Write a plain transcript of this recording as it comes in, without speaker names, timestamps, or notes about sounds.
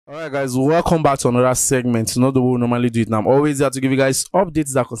Alright guys, welcome back to another segment. Not the way we normally do it now. I'm always here to give you guys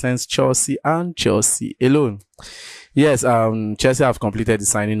updates that concerns Chelsea and Chelsea alone. Yes, Chelsea have completed the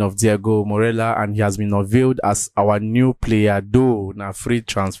signing of Diego Moreira and he has been unveiled as our new player, though na free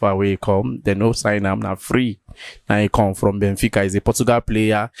transfer where he come. They no sign him, na free. Now he come from Benfica. He's a Portugal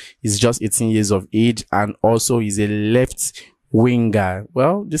player. He's just 18 years of age and also he's a left winger.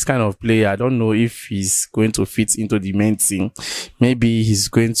 Well, this kind of player, I don't know if he's going to fit into the main team. Maybe he's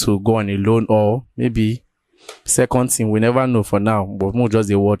going to go on a loan or maybe second team. We never know for now, but more just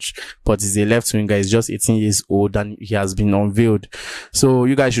a watch. But he's a left winger. He's just 18 years old and he has been unveiled. So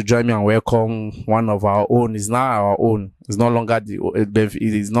you guys should join me and welcome one of our own. It's now our own. It's no longer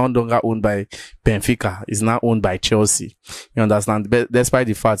it's no longer owned by Benfica. It's now owned by Chelsea. You understand? Despite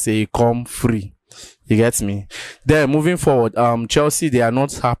the fact that he come free. You get me? Then moving forward, Chelsea, they are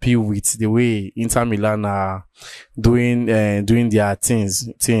not happy with the way Inter Milan are doing their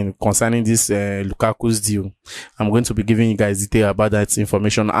thing concerning this Lukaku's deal. I'm going to be giving you guys detail about that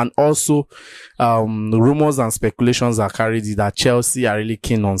information, and also rumors and speculations are carried that Chelsea are really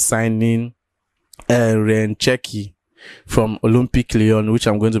keen on signing Rayan Cherki from Olympique Lyon, which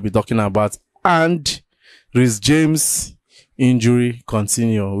I'm going to be talking about, and Reece James injury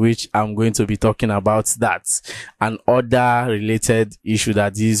continue, which I'm going to be talking about that and other related issue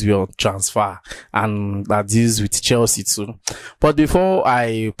that this will transfer and that deals with Chelsea too. But before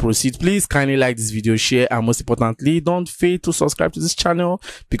I proceed, please kindly like this video, share, and most importantly, don't fail to subscribe to this channel,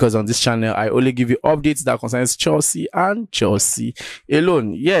 because on this channel I only give you updates that concerns Chelsea and Chelsea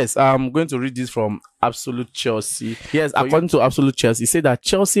alone. Yes, I'm going to read this from Absolute Chelsea. Yes, according to Absolute Chelsea, say that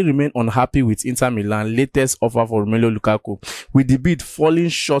Chelsea remain unhappy with Inter Milan latest offer for Romelu Lukaku, with the bid falling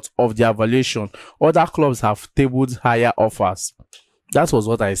short of their valuation. Other clubs have tabled higher offers. That was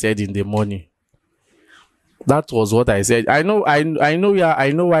what I said in the morning. That was what I said. I know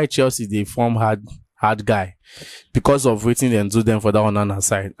why Chelsea they form hard guy, because of waiting them do them for that on another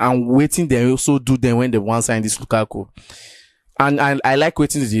side, and waiting they also do them when they want sign this Lukaku. And I like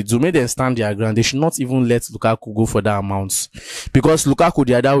waiting they do. Make them stand their ground. They should not even let Lukaku go for that amount. Because Lukaku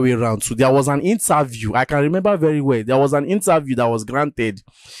the other way around. So there was an interview. I can remember very well. There was an interview that was granted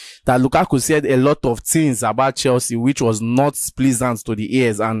that Lukaku said a lot of things about Chelsea which was not pleasant to the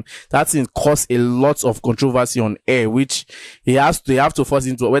ears. And that thing caused a lot of controversy on air, which they have to force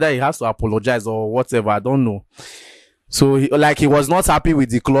into, whether he has to apologize or whatever. I don't know. So he was not happy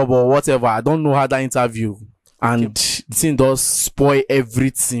with the club or whatever. I don't know how that interview. And the thing does spoil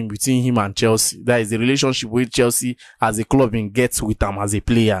everything between him and Chelsea. That is the relationship with Chelsea as a club and gets with him as a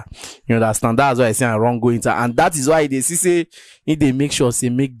player. You understand? That's why I say I'm wrong going to, and that is why they say they make sure they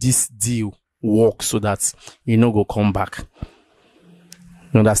make this deal work so that he no go come back.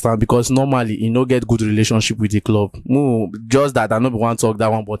 You understand? Because normally he no get good relationship with the club. Just that I know we want to talk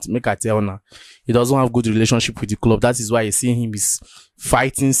that one, but make I tell now, he doesn't have good relationship with the club. That is why you see him is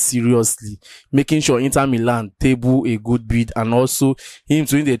fighting seriously, making sure Inter Milan table a good bid, and also him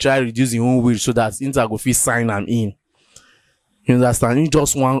to they try reduce his own wage so that Inter go fit sign him in. You understand? He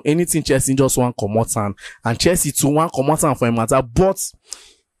just want anything Chelsea just want come out, and Chelsea too want come out for a matter, but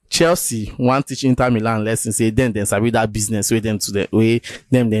Chelsea want teach Inter Milan lessons, say then sabi that business way them to the way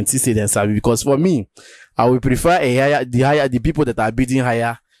them then say them sabi. Because for me, I will prefer the people that are bidding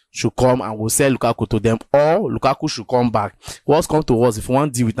higher should come and will sell Lukaku to them, or Lukaku should come back. What's come to us, if we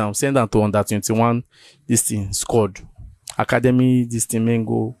want to deal with them, send them to under 21 this thing squad academy, this thing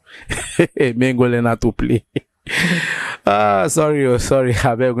Mengo learner to play. Sorry,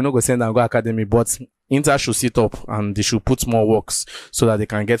 I beg, we're not gonna send them go academy, but Inter should sit up and they should put more works so that they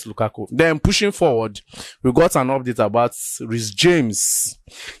can get Lukaku. Then pushing forward, we got an update about Reece James.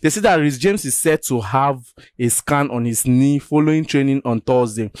 They say that Reece James is set to have a scan on his knee following training on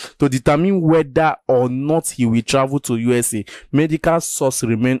Thursday to determine whether or not he will travel to USA. Medical source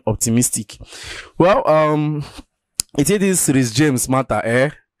remain optimistic. Well, it is this Reece James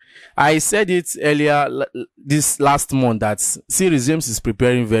matter, I said it earlier this last month that Reece James is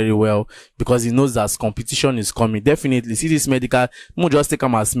preparing very well because he knows that competition is coming. Definitely, see this medical, more just take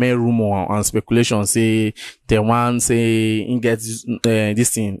him as mere rumor and speculation. Say the one say he gets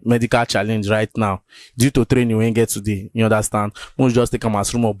this thing medical challenge right now due to training when he get today. You understand? More just take him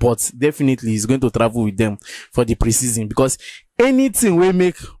as rumor, but definitely he's going to travel with them for the preseason, because anything will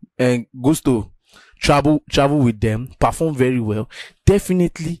make Gusto travel with them, perform very well,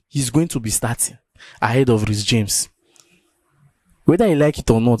 definitely he's going to be starting ahead of Reece James, whether you like it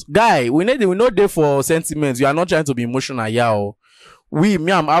or not. Guy, we're not there for sentiments. We are not trying to be emotional here.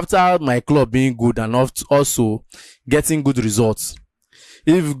 I'm after my club being good and also getting good results.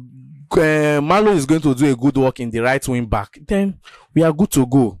 If Malo is going to do a good work in the right wing back, then we are good to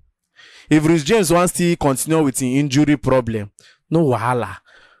go. If Reece James wants to continue with the injury problem, no wahala.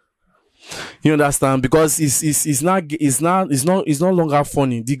 You understand? Because it's no longer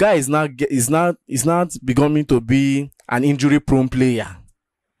funny. The guy is not becoming to be an injury prone player.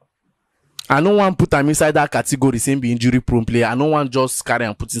 I don't want to put him inside that category, saying be injury prone player. I don't want just carry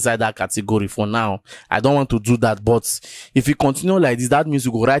and put inside that category for now. I don't want to do that. But if he continue like this, that means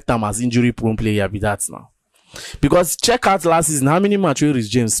we go write him as injury prone player. Be that now. Because check out last season, how many matches Reece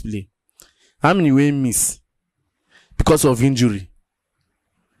James play? How many we miss because of injury?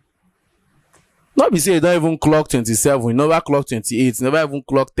 Not be say you don't even clock 27, you never clock 28, you never even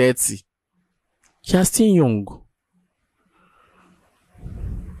clock 30. You're still young.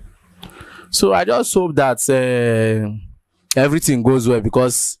 So I just hope that everything goes well,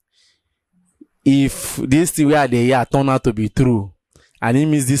 because if this thing where they are turn out to be true and he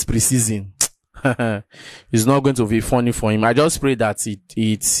missed this preseason, it's not going to be funny for him. I just pray that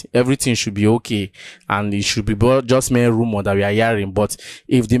everything should be okay, and it should be just mere rumor that we are hearing. But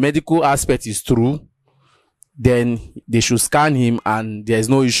if the medical aspect is true, then they should scan him and there's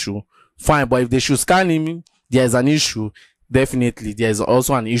no issue. Fine. But if they should scan him, there's an issue. Definitely, there's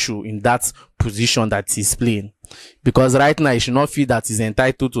also an issue in that position that he's playing. Because right now, he should not feel that he's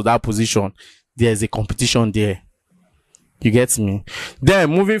entitled to that position. There's a competition there. You get me? Then,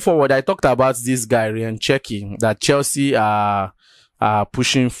 moving forward, I talked about this guy, Rayan Cherki, that Chelsea are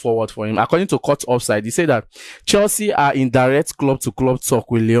pushing forward for him. According to Cut Offside, he said that Chelsea are in direct club-to-club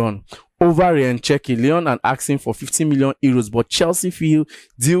talk with Lyon over Rayan Cherki. Lyon are asking for 50 million euros, but Chelsea feel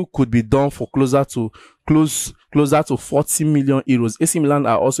deal could be done for closer to 40 million euros. AC Milan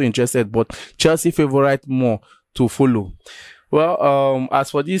are also interested, but Chelsea favorite more to follow. Well,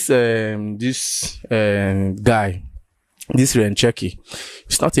 as for this guy, this Rayan Cherki,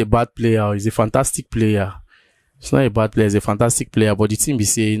 he's not a bad player. He's a fantastic player. It's not a bad player. He's a fantastic player. But the thing be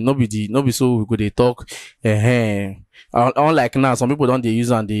say, nobody so we could talk. Unlike now, some people don't they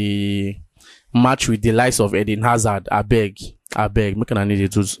use on the match with the likes of Eden Hazard. I beg, make an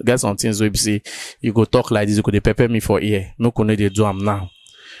need to get some things where you say you go talk like this, you could pepper me for ear. No can they do them now.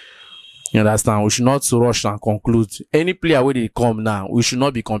 You understand? We should not rush and conclude. Any player where they come now, we should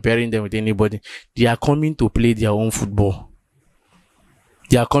not be comparing them with anybody. They are coming to play their own football.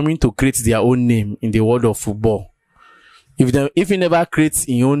 They are coming to create their own name in the world of football. If he never creates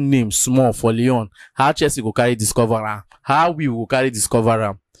his own name small for Lyon, how Chelsea will carry discover him? How we will carry discover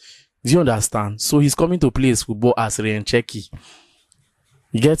him? Do you understand? So he's coming to play his football as Rayan Cherki.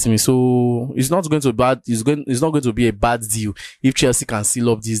 You get me? So it's not going to be a bad deal if Chelsea can seal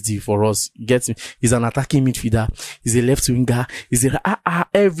up this deal for us. You get me? He's an attacking midfielder. He's a left winger. He's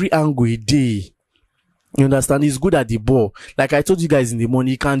every angle a day. You understand? He's good at the ball. Like I told you guys in the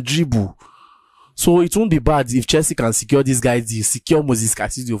morning, he can dribble. So it won't be bad if Chelsea can secure this guy deal, secure Moses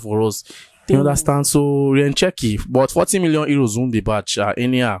Caicedo for us. You understand? So Rayan Cherki, but 40 million euros won't be bad.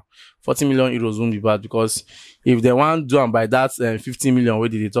 Anyhow, 40 million euros won't be bad, because if they want to do and by that 50 million,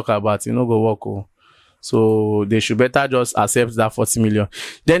 what did they talk about? You know, go work. Oh. So they should better just accept that 40 million.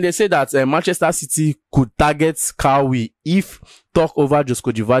 Then they say that Manchester City could target Kawi if talk over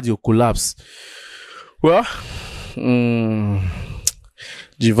Josko Gvardiol collapse. Well,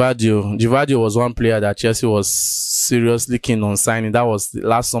 Gvardiol was one player that Chelsea was seriously keen on signing. That was the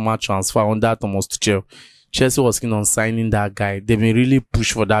last summer transfer under Thomas Tuchel. Chelsea was keen on signing that guy. They've been really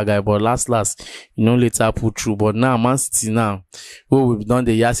pushed for that guy, but last, later put through. But now, Man City now, we've done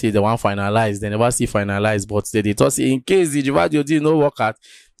the year, say they want finalize. They never see finalize, but they thought in case the Gvardiol did not work out,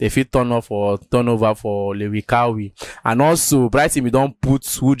 they fit turn over for Lukaku. And also, Brighton, we don't put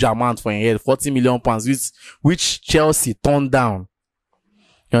huge amount for him head, 40 million pounds, which Chelsea turned down.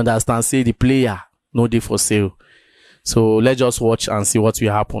 You understand? Say the player, no day for sale. So let's just watch and see what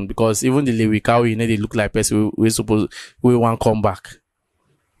will happen, because even the Lukaku, they look like person we want come back.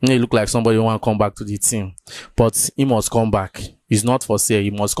 They look like somebody who want come back to the team, but he must come back. He's not for sale. He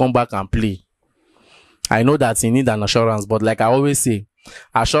must come back and play. I know that he need an assurance, but like I always say,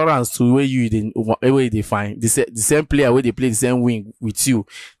 assurance to where they find the same player where they play the same wing with you,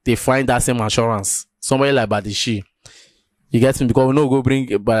 they find that same assurance. Somebody like Badishi. You get me? Because we no go bring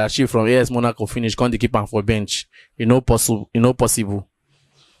Badashi from AS Monaco finish, can't keep him for bench. You know possible. You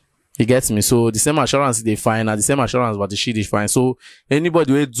get me? So the same assurance they find, and the same assurance Badashi they find. So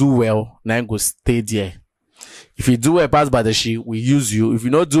anybody will do well, now go stay there. If you do well past Badashi, we use you. If you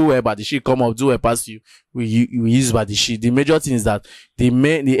not do well, Badashi come up, do well past you, we use Badashi. The major thing is that the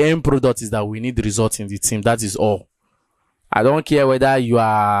end product is that we need results in the team. That is all. I don't care whether you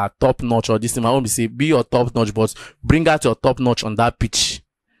are top notch or this thing. I won't say be your top notch, but bring out your top notch on that pitch.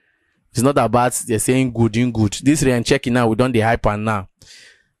 It's not about they're saying good, doing good. This Rayan Cherki now, we done the hype and now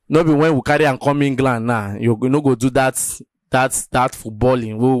not be when we carry and come England now. You no go do that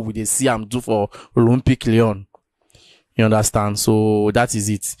footballing we they see I'm do for Olympic Lyon. You understand? So that is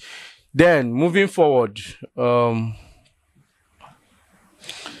it. Then moving forward,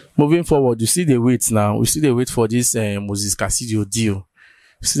 you see the wait now. We see the wait for this Moses Casidio deal.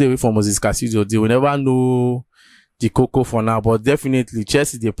 We see the wait for Moses Casidio deal. We never know the cocoa for now, but definitely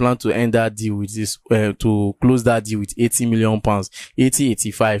Chelsea they plan to end that deal with this to close that deal with 80 million pounds,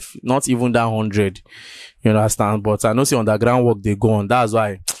 85, not even that 100. You understand? But I know see underground work they go on. That's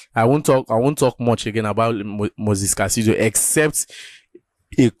why I won't talk much again about Moses Casidio except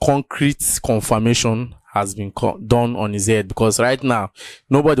a concrete confirmation has been done on his head, because right now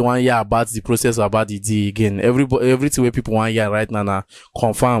nobody want to hear about the process about the deal again. Everything where people want to hear right now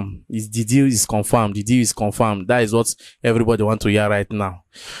confirm is the deal is confirmed. The deal is confirmed. That is what everybody want to hear right now.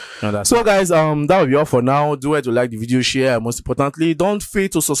 So guys, that will be all for now. Do it to like the video, share, and most importantly, don't fail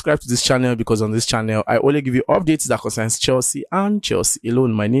to subscribe to this channel, because on this channel I only give you updates that concerns Chelsea and Chelsea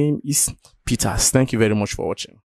alone. My name is Peters. Thank you very much for watching.